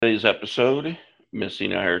Today's episode, Missy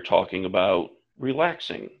and I are talking about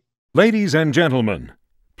relaxing. Ladies and gentlemen,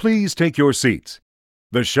 please take your seats.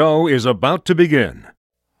 The show is about to begin.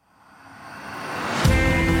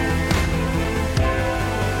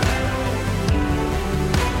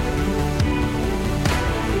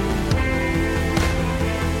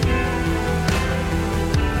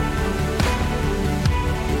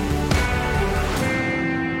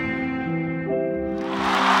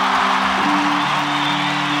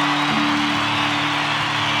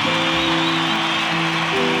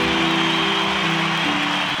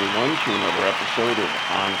 Everyone, to another episode of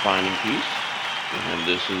On Finding Peace. And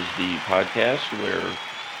this is the podcast where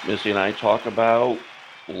Missy and I talk about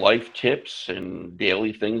life tips and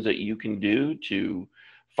daily things that you can do to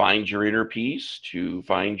find your inner peace, to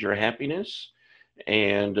find your happiness,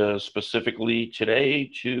 and specifically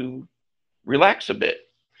today to relax a bit.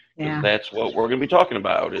 Because Yeah. that's what we're going to be talking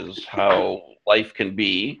about is how life can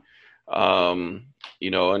be, um,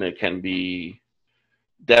 and it can be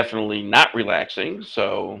definitely not relaxing.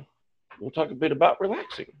 So we'll talk a bit about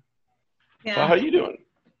relaxing. So how Yeah. you doing?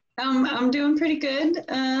 I'm doing pretty good.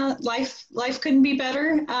 Life couldn't be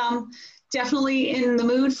better. Definitely in the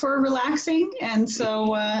mood for relaxing, and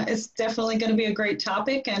so it's definitely going to be a great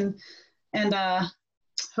topic, and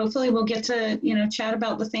hopefully we'll get to chat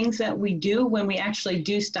about the things that we do when we actually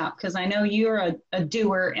do stop. Because I know you're a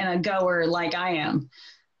doer and a goer like I am.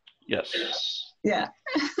 Yes. Yeah.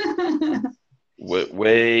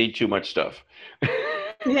 Way too much stuff.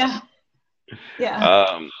 Yeah. Yeah.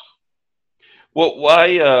 um, well,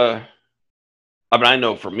 why? I mean, I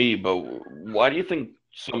know for me, but why do you think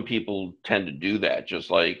some people tend to do that? Just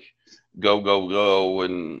like go, go, go,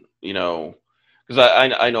 and because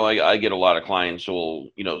I know I get a lot of clients who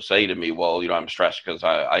will say to me, well, I'm stressed because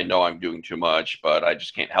I know I'm doing too much, but I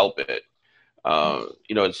just can't help it.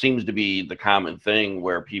 It seems to be the common thing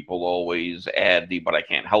where people always add the "but I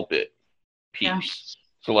can't help it" Yeah. piece.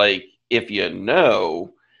 So, like, if you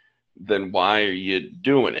know, then why are you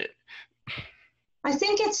doing it? I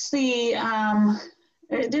think it's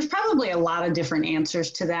there's probably a lot of different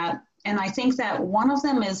answers to that. And I think that one of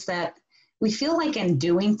them is that we feel like in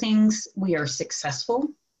doing things, we are successful.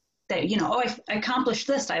 That, oh, I accomplished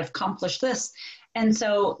this, I've accomplished this. And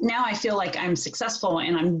so now I feel like I'm successful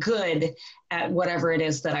and I'm good at whatever it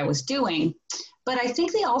is that I was doing. But I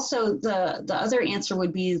think the other answer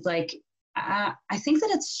would be like, I think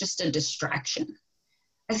that it's just a distraction.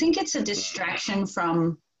 I think it's a distraction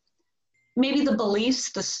from maybe the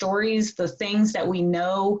beliefs, the stories, the things that we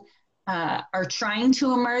know are trying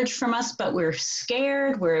to emerge from us, but we're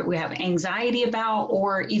scared, we have anxiety about,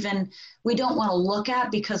 or even we don't want to look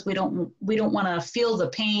at because we don't want to feel the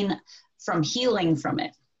pain from healing from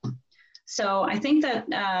it. So I think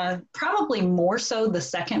that probably more so the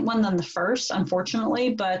second one than the first,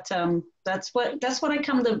 unfortunately. But that's what I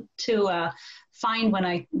come to find when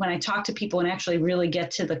I talk to people and actually really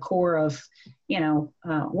get to the core of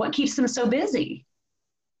what keeps them so busy.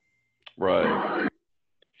 Right.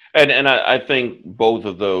 And I think both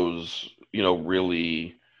of those,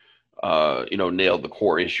 really, nailed the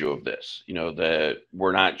core issue of this. That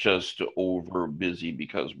we're not just over busy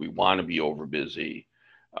because we want to be over busy.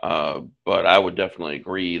 But I would definitely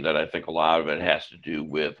agree that I think a lot of it has to do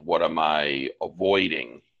with what am I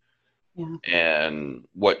avoiding Yeah. and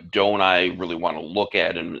what don't I really want to look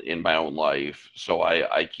at in my own life. So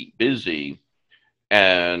I keep busy.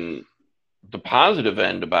 And the positive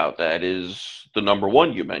end about that is the number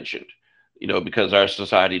one you mentioned, because our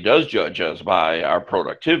society does judge us by our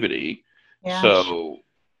productivity. Yeah. So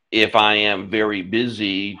if I am very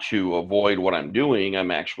busy to avoid what I'm doing,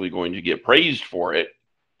 I'm actually going to get praised for it,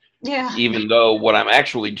 Yeah. even though what I'm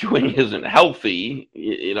actually doing isn't healthy,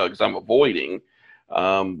 because I'm avoiding.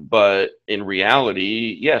 But in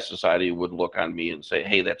reality, yes, society would look on me and say,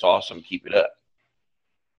 hey, that's awesome, keep it up.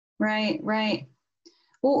 Right. Right.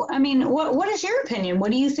 Well, I mean, what is your opinion?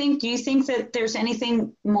 What do you think? Do you think that there's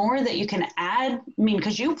anything more that you can add? I mean,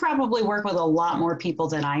 because you probably work with a lot more people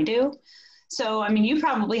than I do. So, I mean, you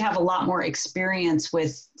probably have a lot more experience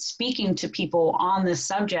with speaking to people on this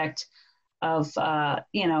subject of,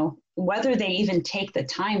 whether they even take the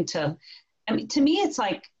time to. I mean, to me, it's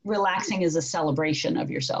like relaxing is a celebration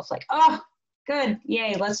of yourself. Like, oh, good,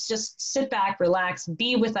 yay, let's just sit back, relax,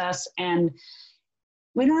 be with us, and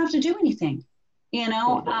we don't have to do anything, you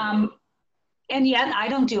know. And yet, I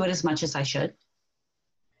don't do it as much as I should.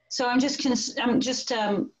 So I'm just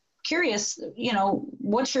curious.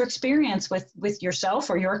 What's your experience with yourself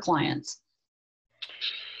or your clients?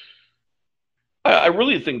 I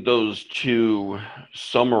really think those two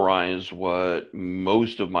summarize what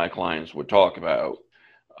most of my clients would talk about.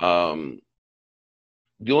 Um,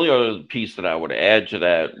 The only other piece that I would add to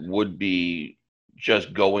that would be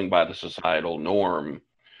just going by the societal norm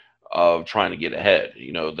of trying to get ahead.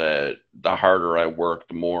 That the harder I work,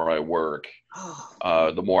 the more I work,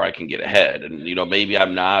 Oh, the more I can get ahead. And maybe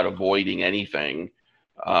I'm not avoiding anything,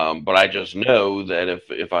 but I just know that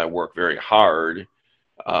if I work very hard,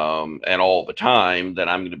 and all the time, then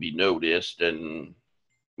I'm going to be noticed, and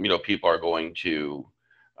people are going to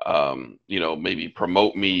maybe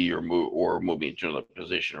promote me or move me into another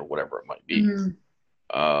position or whatever it might be. mm,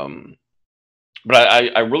 Um, but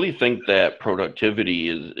I really think that productivity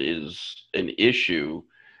is an issue,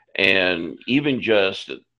 and even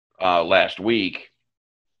just last week,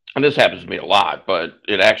 and this happens to me a lot, but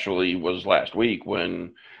it actually was last week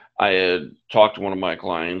when I had talked to one of my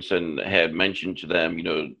clients and had mentioned to them,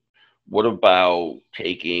 what about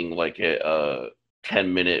taking like a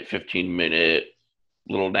 10-minute, 15-minute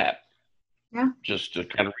little nap yeah, just to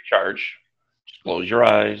kind of recharge? Just close your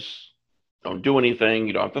eyes. Don't do anything.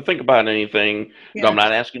 You don't have to think about anything. I'm yeah.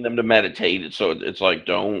 not asking them to meditate. It's like,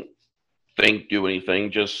 don't think, do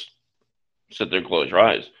anything. Just sit there and close your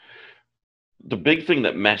eyes. The big thing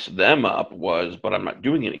that messed them up was, but I'm not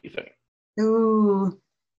doing anything. Ooh,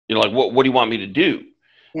 Like, what do you want me to do?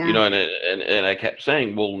 yeah. And I kept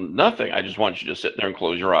saying, well, nothing. I just want you to sit there and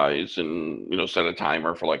close your eyes and, set a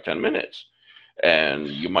timer for like 10 minutes and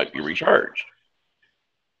you might be recharged.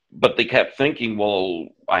 But they kept thinking, well,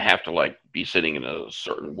 I have to like be sitting in a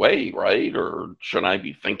certain way, right? Or should I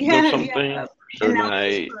be thinking of Yeah, something? yeah. Shouldn't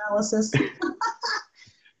Analysis I, paralysis.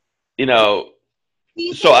 you know, Do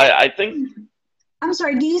you so think that, I think, I'm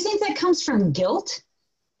sorry, do you think that comes from guilt?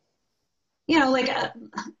 Like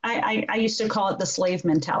I used to call it the slave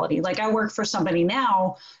mentality. Like I work for somebody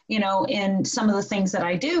now, in some of the things that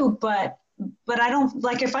I do, but I don't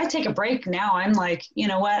like if I take a break now, I'm like, you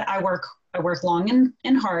know what, I work long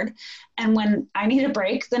and hard. And when I need a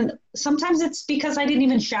break, then sometimes it's because I didn't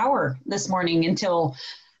even shower this morning until,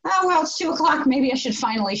 oh, well, it's 2 o'clock. Maybe I should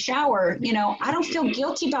finally shower. I don't feel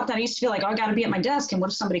guilty about that. I used to feel like, oh, I got to be at my desk. And what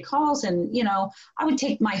if somebody calls? And, I would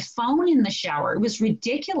take my phone in the shower. It was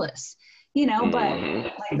ridiculous, but mhm.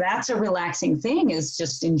 like that's a relaxing thing is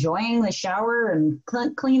just enjoying the shower and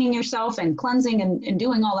cleaning yourself and cleansing and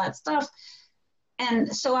doing all that stuff.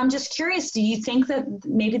 And so I'm just curious, do you think that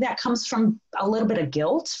maybe that comes from a little bit of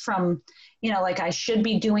guilt from, like I should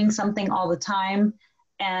be doing something all the time.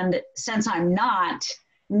 And since I'm not,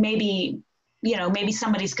 maybe, maybe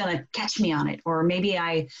somebody's going to catch me on it. Or maybe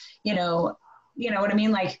you know what I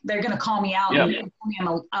mean? Like they're going to call me out Yeah. and tell me I'm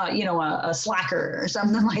a slacker or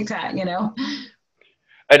something like that.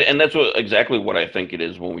 And that's exactly what I think it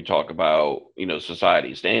is when we talk about,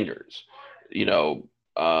 society standards, you know,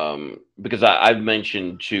 because I've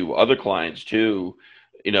mentioned to other clients too,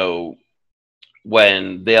 you know,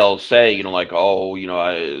 when they'll say, like, oh,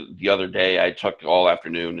 the other day I took all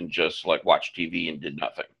afternoon and just like watched TV and did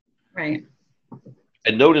nothing. Right.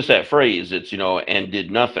 And notice that phrase, it's, and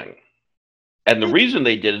did nothing. And the reason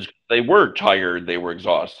they did is they were tired, they were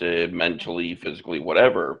exhausted mentally, physically,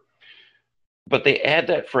 whatever. But they add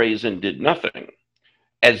that phrase and did nothing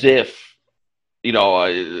as if,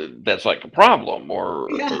 that's like a problem or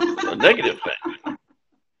Yeah. a negative thing.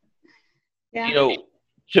 Yeah.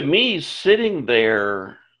 To me, sitting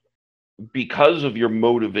there because of your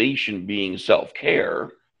motivation being self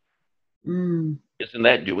care, Mm. isn't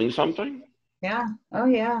that doing something? Yeah. Oh,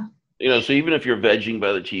 yeah. So even if you're vegging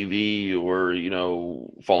by the TV or,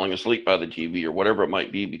 falling asleep by the TV or whatever it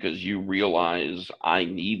might be because you realize I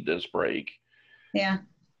need this break, Yeah.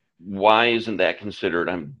 why isn't that considered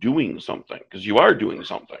I'm doing something? Because you are doing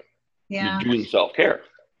something. You're Yeah. doing self care.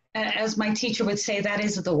 As my teacher would say, that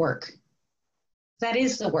is the work. That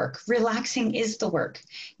is the work. Relaxing is the work.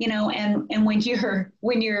 And when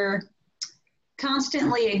you're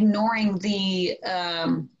constantly ignoring the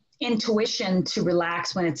intuition to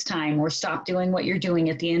relax when it's time, or stop doing what you're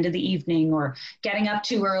doing at the end of the evening, or getting up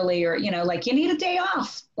too early, or like you need a day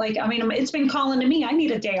off. Like, I mean, it's been calling to me, I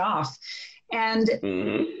need a day off. And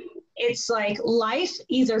Hmm. it's like life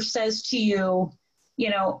either says to you,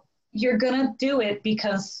 you're gonna do it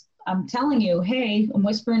because I'm telling you, hey, I'm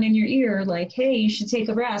whispering in your ear, like, hey, you should take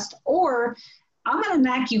a rest, or I'm gonna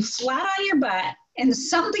knock you flat on your butt and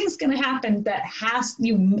something's gonna happen that has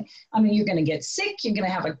you. I mean, you're gonna get sick, you're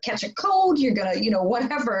gonna catch a cold, you're gonna,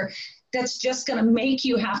 whatever. That's just gonna make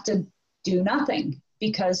you have to do nothing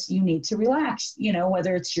because you need to relax,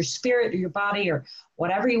 whether it's your spirit or your body or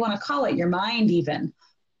whatever you want to call it, your mind even.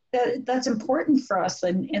 That's important for us,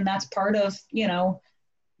 and that's part of,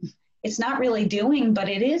 it's not really doing, but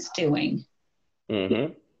it is doing. Hmm.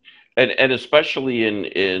 And especially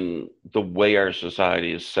in the way our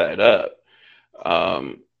society is set up,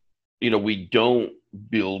 We don't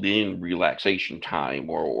build in relaxation time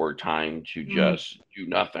or time to Mm, just do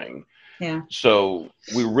nothing. yeah. So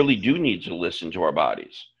we really do need to listen to our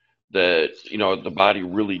bodies. That, the body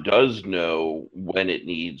really does know when it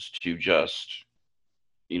needs to just,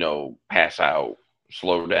 pass out,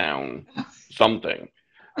 slow down, something.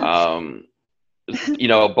 Um,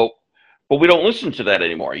 but we don't listen to that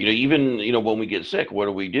anymore. Even, when we get sick, what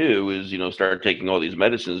do is, start taking all these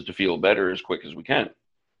medicines to feel better as quick as we can.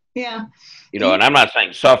 Yeah. And I'm not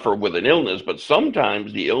saying suffer with an illness, but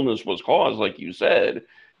sometimes the illness was caused, like you said,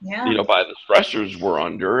 Yeah. by the stressors we're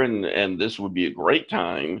under, and this would be a great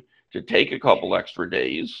time to take a couple extra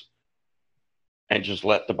days and just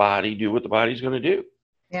let the body do what the body's going to do.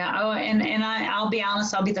 Yeah. Oh, and I'll be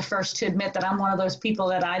honest, I'll be the first to admit that I'm one of those people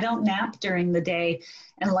that I don't nap during the day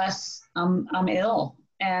unless I'm ill.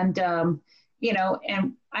 And, and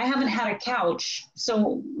I haven't had a couch.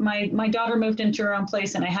 So my daughter moved into her own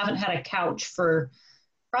place and I haven't had a couch for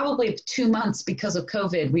probably 2 months because of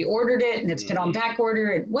COVID. We ordered it and it's been on back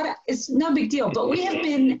order and it's no big deal, but we have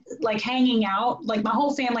been like hanging out, like my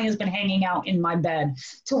whole family has been hanging out in my bed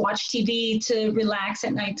to watch TV, to relax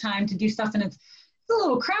at nighttime, to do stuff. And it's a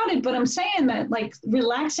little crowded, but I'm saying that like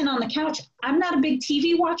relaxing on the couch, I'm not a big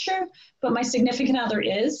TV watcher, but my significant other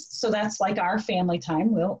is. So that's like our family time.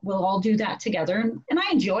 We'll all do that together and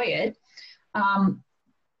I enjoy it.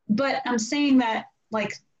 But I'm saying that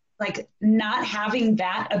like not having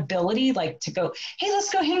that ability, like to go, hey,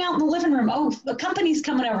 let's go hang out in the living room. Oh, the company's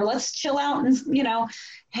coming over. Let's chill out and,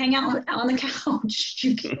 hang out on the couch.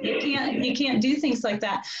 You can't do things like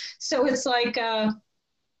that. So it's like,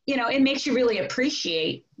 it makes you really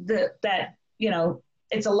appreciate that,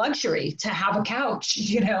 it's a luxury to have a couch,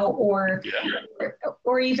 or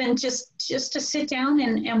even just to sit down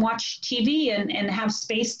and watch TV and have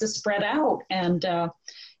space to spread out. And,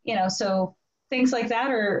 so things like that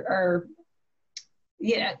are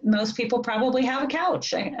most people probably have a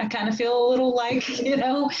couch. I kind of feel a little like,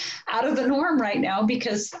 out of the norm right now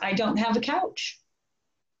because I don't have a couch.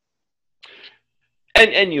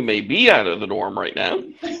 And you may be out of the norm right now,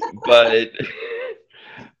 but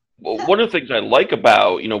one of the things I like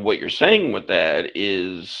about, what you're saying with that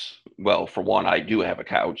is, well, for one, I do have a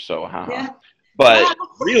couch, so Yeah. But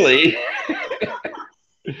really,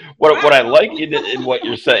 what I like in what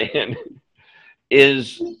you're saying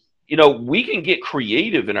is, we can get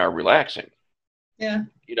creative in our relaxing. Yeah.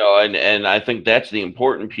 And I think that's the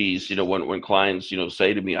important piece, when clients,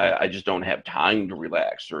 say to me, I just don't have time to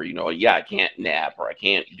relax, or, yeah, I can't nap, or I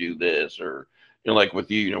can't do this, or, like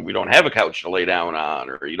with you, we don't have a couch to lay down on,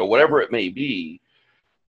 or, whatever it may be.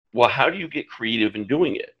 Well, how do you get creative in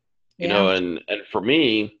doing it? Yeah. And for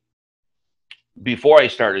me, before I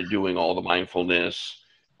started doing all the mindfulness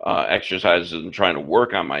exercises and trying to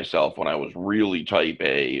work on myself when I was really type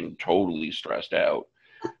A and totally stressed out,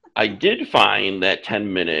 I did find that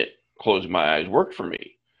 10-minute closing my eyes worked for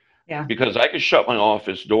me. Yeah. Because I could shut my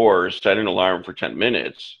office door, set an alarm for 10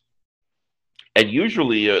 minutes, and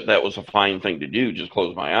usually that was a fine thing to do, just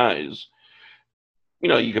close my eyes.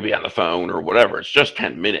 You could be on the phone or whatever. It's just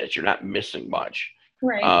 10 minutes. You're not missing much.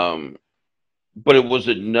 Right. But it was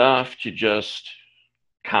enough to just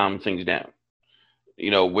calm things down.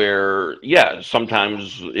 Where, yeah,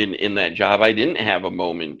 sometimes in that job, I didn't have a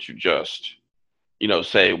moment to just,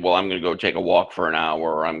 say, well, I'm going to go take a walk for an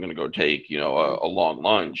hour, or I'm going to go take, a long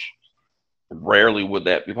lunch. Rarely would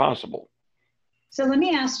that be possible. So let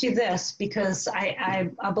me ask you this, because I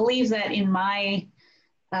believe that in my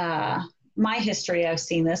my history, I've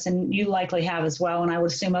seen this, and you likely have as well, and I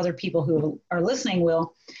would assume other people who are listening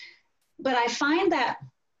will. But I find that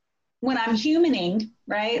when I'm humaning,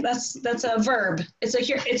 right? That's a verb.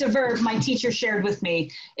 It's a verb my teacher shared with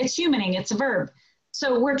me. It's humaning. It's a verb.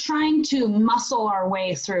 So we're trying to muscle our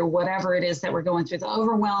way through whatever it is that we're going through, the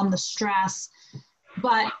overwhelm, the stress.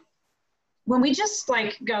 But when we just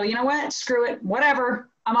like go, you know what, screw it, whatever,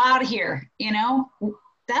 I'm out of here,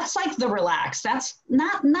 that's like the relax. That's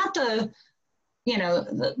not the,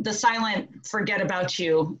 the silent forget about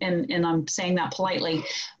you. And I'm saying that politely,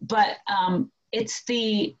 but it's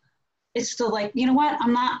the like, you know what,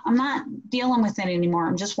 I'm not dealing with it anymore.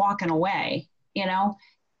 I'm just walking away, and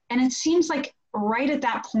it seems like right at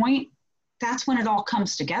that point, that's when it all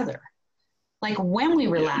comes together. Like when we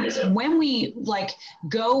relax, when we like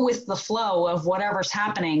go with the flow of whatever's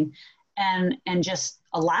happening and just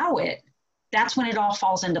allow it, that's when it all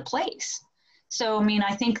falls into place. So, I mean,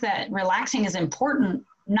 I think that relaxing is important,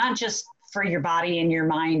 not just for your body and your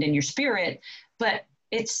mind and your spirit, but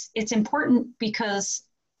it's important because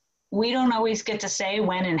we don't always get to say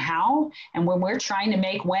when and how. And when we're trying to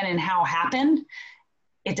make when and how happen,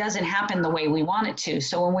 it doesn't happen the way we want it to.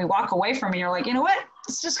 So when we walk away from it, you're like, you know what?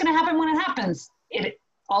 It's just going to happen when it happens. It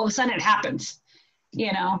all of a sudden it happens,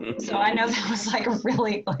 you know? So I know that was like a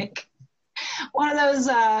really like one of those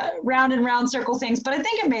round and round circle things, but I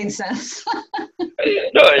think it made sense. No,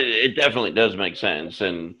 it definitely does make sense.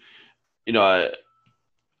 And, you know,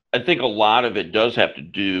 I think a lot of it does have to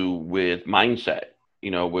do with mindset,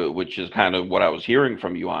 you know, which is kind of what I was hearing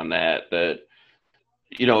from you on that,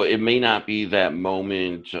 you know, it may not be that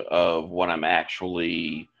moment of when I'm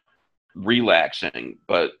actually relaxing,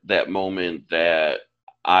 but that moment that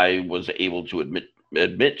I was able to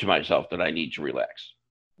admit to myself that I need to relax,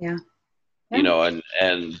 Yeah. you know,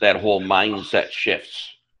 and that whole mindset shifts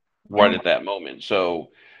right at that moment. So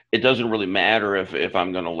it doesn't really matter if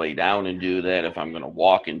I'm going to lay down and do that, if I'm going to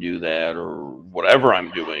walk and do that, or whatever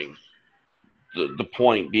I'm doing. The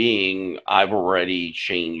point being, I've already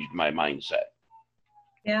changed my mindset.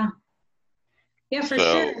 Yeah. Yeah, for So,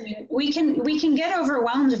 sure. I mean, we can get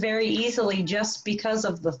overwhelmed very easily just because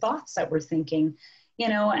of the thoughts that we're thinking. You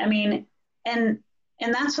know, I mean, and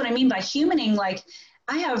that's what I mean by humaning. Like,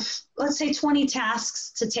 I have, let's say, 20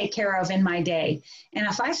 tasks to take care of in my day. And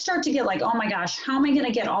if I start to get like, oh my gosh, how am I going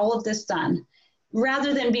to get all of this done?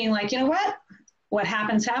 Rather than being like, you know what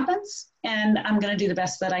happens, happens. And I'm going to do the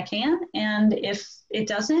best that I can. And if it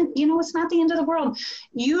doesn't, you know, it's not the end of the world.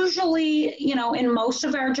 Usually, you know, in most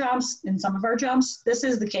of our jobs, in some of our jobs, this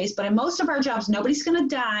is the case, but in most of our jobs, nobody's going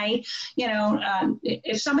to die. You know,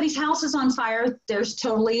 if somebody's house is on fire, there's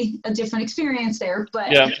totally a different experience there.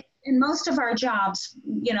 But yeah, in most of our jobs,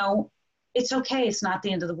 you know, it's okay. It's not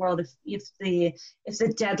the end of the world if the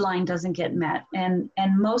deadline doesn't get met. And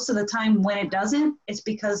most of the time when it doesn't, it's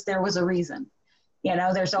because there was a reason. You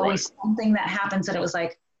know, there's always something that happens that it was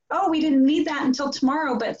like, oh, we didn't need that until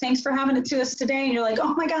tomorrow, but thanks for having it to us today. And you're like,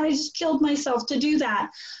 oh my God, I just killed myself to do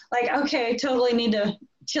that. Like, okay, I totally need to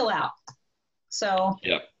chill out. So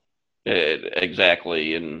yeah,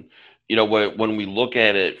 exactly. And, you know, when we look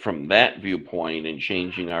at it from that viewpoint and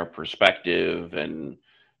changing our perspective and,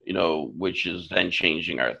 you know, which is then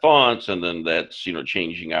changing our thoughts, and then that's, you know,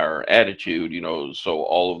 changing our attitude, you know, so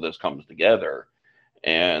all of this comes together.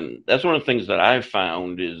 And that's one of the things that I've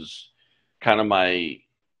found is kind of my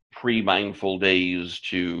pre-mindful days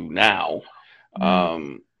to now.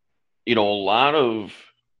 Um, you know, a lot of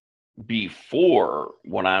before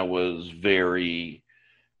when I was very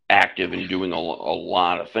active and doing a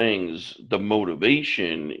lot of things, the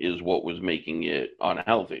motivation is what was making it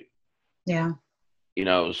unhealthy. yeah, You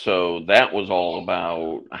know, so that was all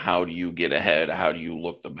about how do you get ahead? How do you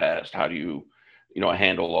look the best? How do you know,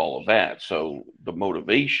 handle all of that? So the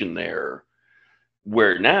motivation there,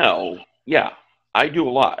 where now, yeah, I do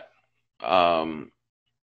a lot. Um,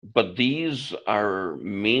 but these are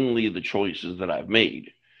mainly the choices that I've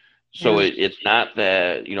made. So yeah, it's not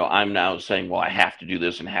that, you know, I'm now saying, well, I have to do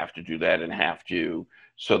this and have to do that and have to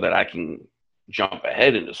so that I can jump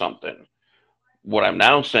ahead into something. What I'm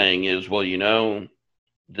now saying is, well, you know,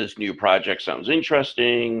 this new project sounds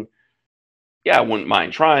interesting. Yeah, I wouldn't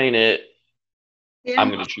mind trying it. I'm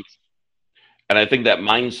yeah. going to choose. And I think that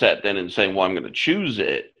mindset then in saying, well, I'm going to choose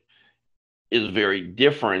it is very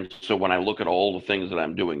different. So when I look at all the things that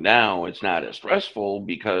I'm doing now, it's not as stressful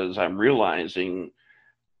because I'm realizing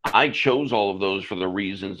I chose all of those for the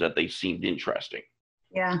reasons that they seemed interesting.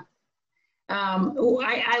 Yeah.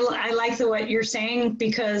 I like what you're saying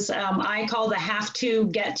because I call the have to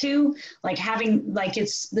get to, like having, like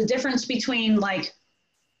it's the difference between like,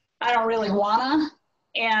 I don't really wanna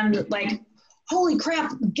and like, holy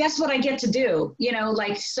crap, guess what I get to do? You know,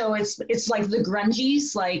 like, so it's like the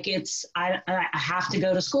grungies, like I have to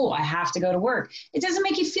go to school. I have to go to work. It doesn't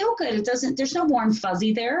make you feel good. It doesn't, there's no warm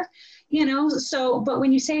fuzzy there, you know? So, but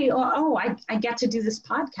when you say, oh, I get to do this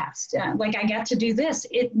podcast, like I get to do this,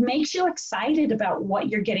 it makes you excited about what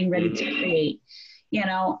you're getting ready to create, you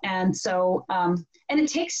know? And so, and it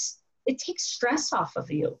takes stress off of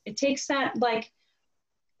you. It takes that like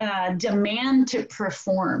demand to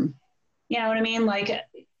perform. You know what I mean? Like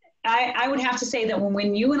I would have to say that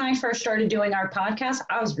when you and I first started doing our podcast,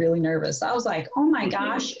 I was really nervous. I was like, oh my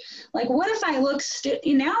gosh, like what if I look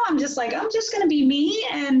now I'm just like, I'm just going to be me.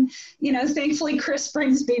 And, you know, thankfully Chris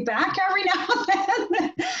brings me back every now and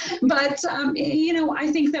then. But, you know, I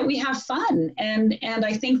think that we have fun and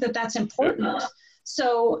I think that that's important.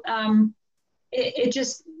 So it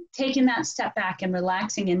just taking that step back and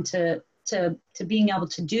relaxing into to being able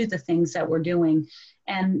to do the things that we're doing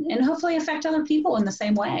and hopefully affect other people in the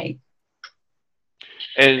same way.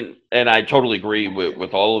 And I totally agree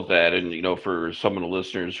with all of that. And for some of the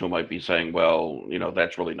listeners who might be saying, well,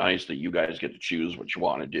 that's really nice that you guys get to choose what you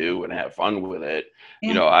want to do and have fun with it.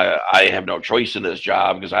 Yeah. I have no choice in this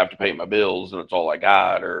job because I have to pay my bills and it's all I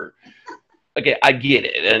got. Or okay, I get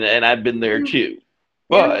it, and I've been there too.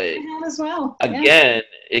 Yeah, But I have as well. Yeah. again,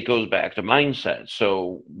 it goes back to mindset.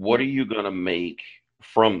 So what are you going to make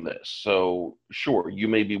from this? So sure, you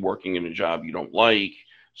may be working in a job you don't like,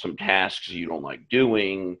 some tasks you don't like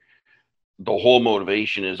doing. The whole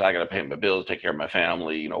motivation is I got to pay my bills, take care of my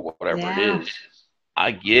family, whatever it Yeah. is.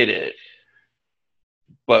 I get it.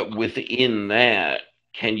 But within that,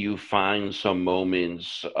 can you find some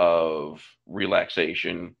moments of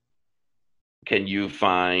relaxation? Can you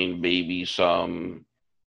find maybe some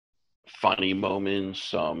funny moments,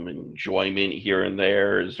 some enjoyment here and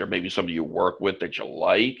there? Is there maybe somebody you work with that you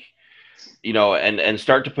like? And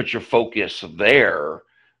start to put your focus there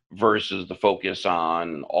versus the focus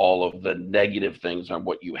on all of the negative things on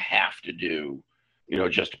what you have to do,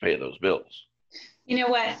 just to pay those bills. You know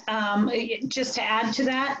what? Just to add to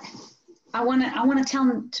that, I want to tell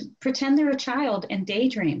them to pretend they're a child and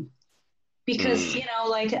daydream, because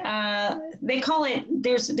like they call it.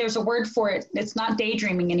 There's a word for it. It's not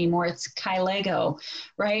daydreaming anymore. It's kailego,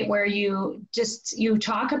 right? Where you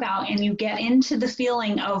talk about and you get into the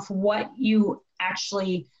feeling of what you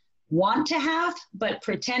actually want to have, but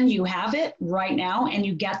pretend you have it right now, and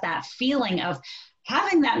you get that feeling of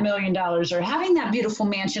having that $1,000,000 or having that beautiful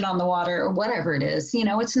mansion on the water or whatever it is.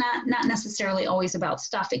 It's not necessarily always about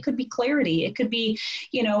stuff. It could be clarity. It could be,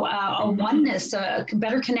 a oneness, a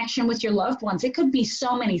better connection with your loved ones. It could be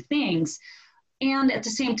so many things. And at the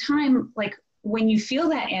same time, like when you feel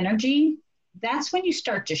that energy, that's when you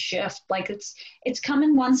start to shift. Like it's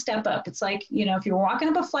coming one step up. It's like, if you're walking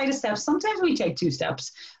up a flight of steps, sometimes we take 2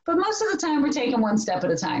 steps, but most of the time we're taking 1 step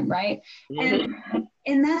at a time, right?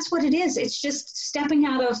 And that's what it is. It's just stepping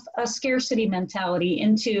out of a scarcity mentality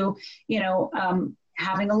into,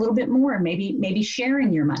 having a little bit more, maybe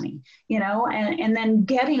sharing your money, and then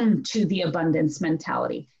getting to the abundance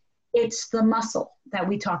mentality. It's the muscle that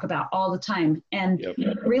we talk about all the time. And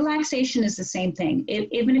relaxation is the same thing.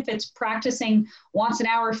 Even if it's practicing once an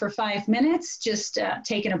hour for 5 minutes, just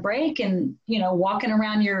taking a break and, walking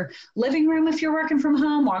around your living room if you're working from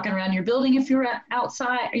home, walking around your building if you're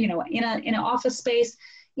outside, in an office space,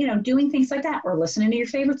 doing things like that, or listening to your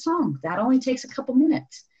favorite song. That only takes a couple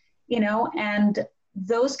minutes, and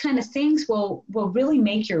those kind of things will really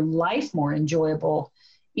make your life more enjoyable,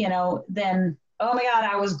 than, oh my God,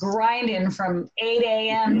 I was grinding from 8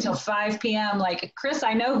 a.m. till 5 p.m. Like, Chris,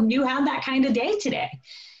 I know you had that kind of day today,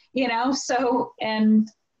 so, and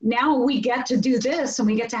now we get to do this and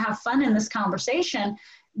we get to have fun in this conversation.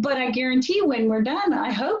 But I guarantee when we're done,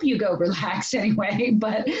 I hope you go relax anyway,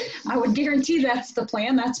 but I would guarantee that's the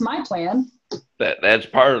plan. That's my plan. That's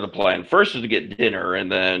part of the plan. First is to get dinner,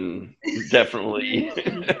 and then definitely.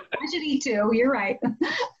 I should eat too. You're right.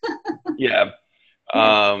 Yeah.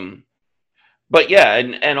 But yeah,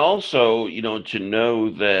 and also, to know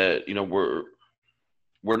that,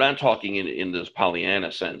 we're not talking in this Pollyanna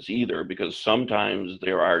sense either, because sometimes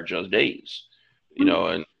there are just days,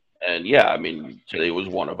 and yeah, I mean, today was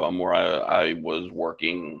one of them where I was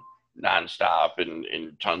working nonstop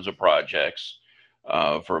in tons of projects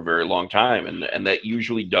for a very long time, and that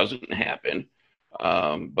usually doesn't happen,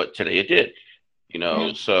 but today it did,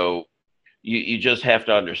 so. You just have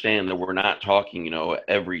to understand that we're not talking,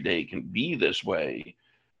 every day can be this way,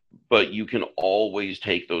 but you can always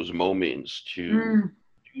take those moments to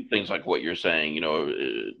do things like what you're saying,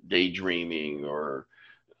 daydreaming, or,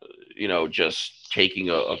 just taking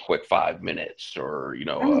a quick 5 minutes, or,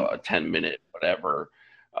 a 10-minute, whatever.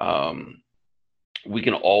 We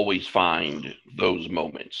can always find those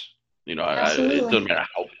moments, it doesn't matter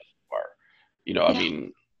how busy you are, I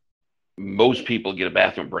mean, most people get a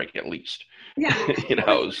bathroom break at least. Yeah.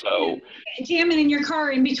 So jamming in your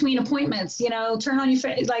car in between appointments, turn on your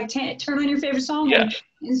favorite song and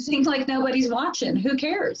sing like nobody's watching. Who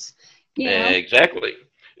cares? Exactly.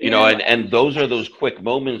 And those are those quick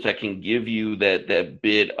moments that can give you that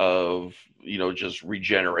bit of, just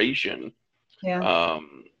regeneration. Yeah.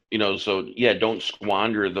 So yeah, don't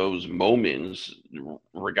squander those moments,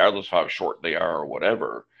 regardless of how short they are or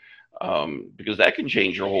whatever, because that can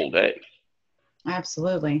change your whole day.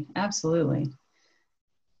 Absolutely. Wow,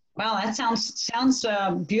 that sounds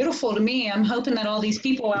beautiful to me. I'm hoping that all these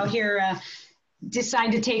people out here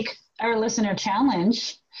decide to take our listener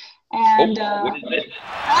challenge. And what is it?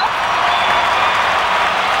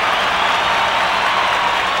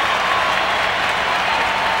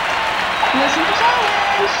 Listener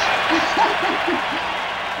challenge.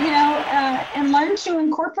 and learn to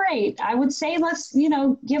incorporate. I would say let's,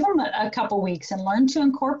 give them a couple weeks and learn to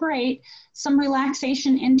incorporate some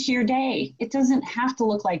relaxation into your day. It doesn't have to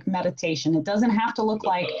look like meditation. It doesn't have to look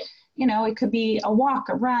like, it could be a walk,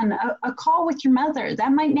 a run, a call with your mother.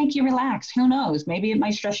 That might make you relax. Who knows? Maybe it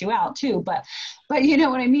might stress you out too. But you know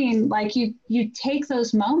what I mean? Like you take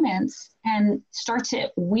those moments and start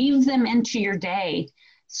to weave them into your day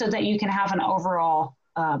so that you can have an overall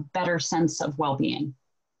better sense of well-being.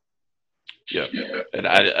 Yeah, and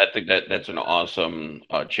I think that's an awesome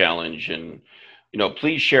challenge, and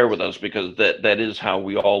please share with us because that is how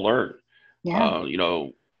we all learn. Yeah.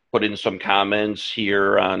 Put in some comments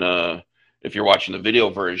here on if you're watching the video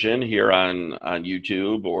version here on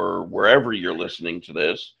YouTube or wherever you're listening to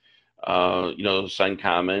this. Send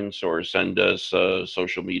comments or send us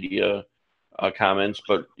social media comments.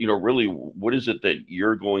 But really, what is it that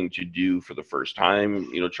you're going to do for the first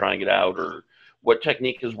time? Trying it out, or what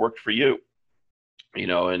technique has worked for you?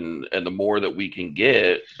 And the more that we can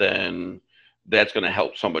get, then that's going to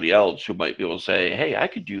help somebody else who might be able to say, hey, I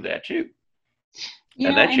could do that too.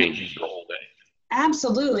 And that changes your whole day.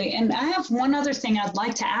 Absolutely. And I have one other thing I'd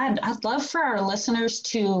like to add. I'd love for our listeners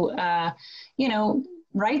to,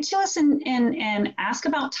 write to us and ask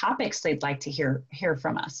about topics they'd like to hear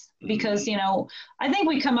from us. Because, I think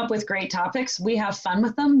we come up with great topics. We have fun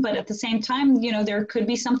with them. But at the same time, there could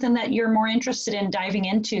be something that you're more interested in diving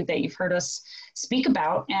into that you've heard us speak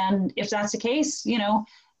about. And if that's the case,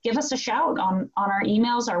 give us a shout on our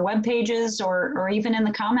emails, our web pages, or even in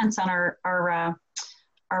the comments on our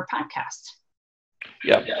podcast.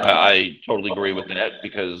 Yeah, I totally agree with that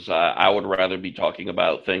because I would rather be talking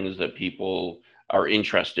about things that people are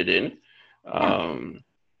interested in.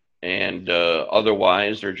 And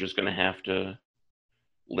otherwise they're just going to have to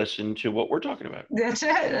listen to what we're talking about. That's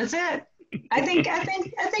it. I think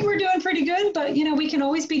we're doing pretty good, but we can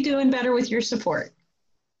always be doing better with your support.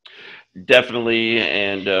 Definitely.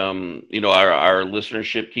 And our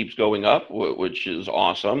listenership keeps going up, which is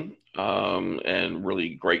awesome. And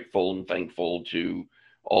really grateful and thankful to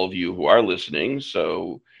all of you who are listening.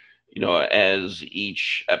 So as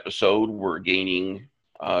each episode we're gaining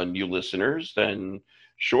new listeners, then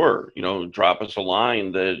sure, drop us a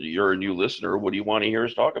line that you're a new listener. What do you want to hear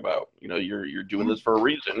us talk about? You're doing this for a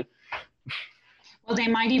reason. Well, they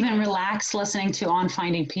might even relax listening to On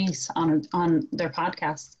Finding Peace on their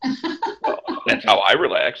podcast. Well, that's how I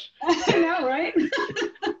relax. I know, right?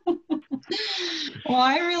 Well,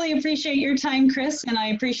 I really appreciate your time, Chris, and I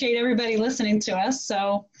appreciate everybody listening to us.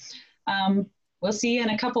 So we'll see you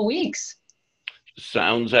in a couple weeks.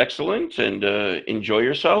 Sounds excellent. And enjoy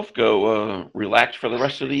yourself. Go relax for the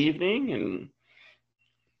rest of the evening and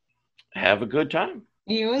have a good time.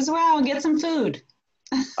 You as well. Get some food.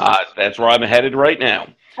 That's where I'm headed right now.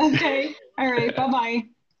 Okay. All right. Bye-bye.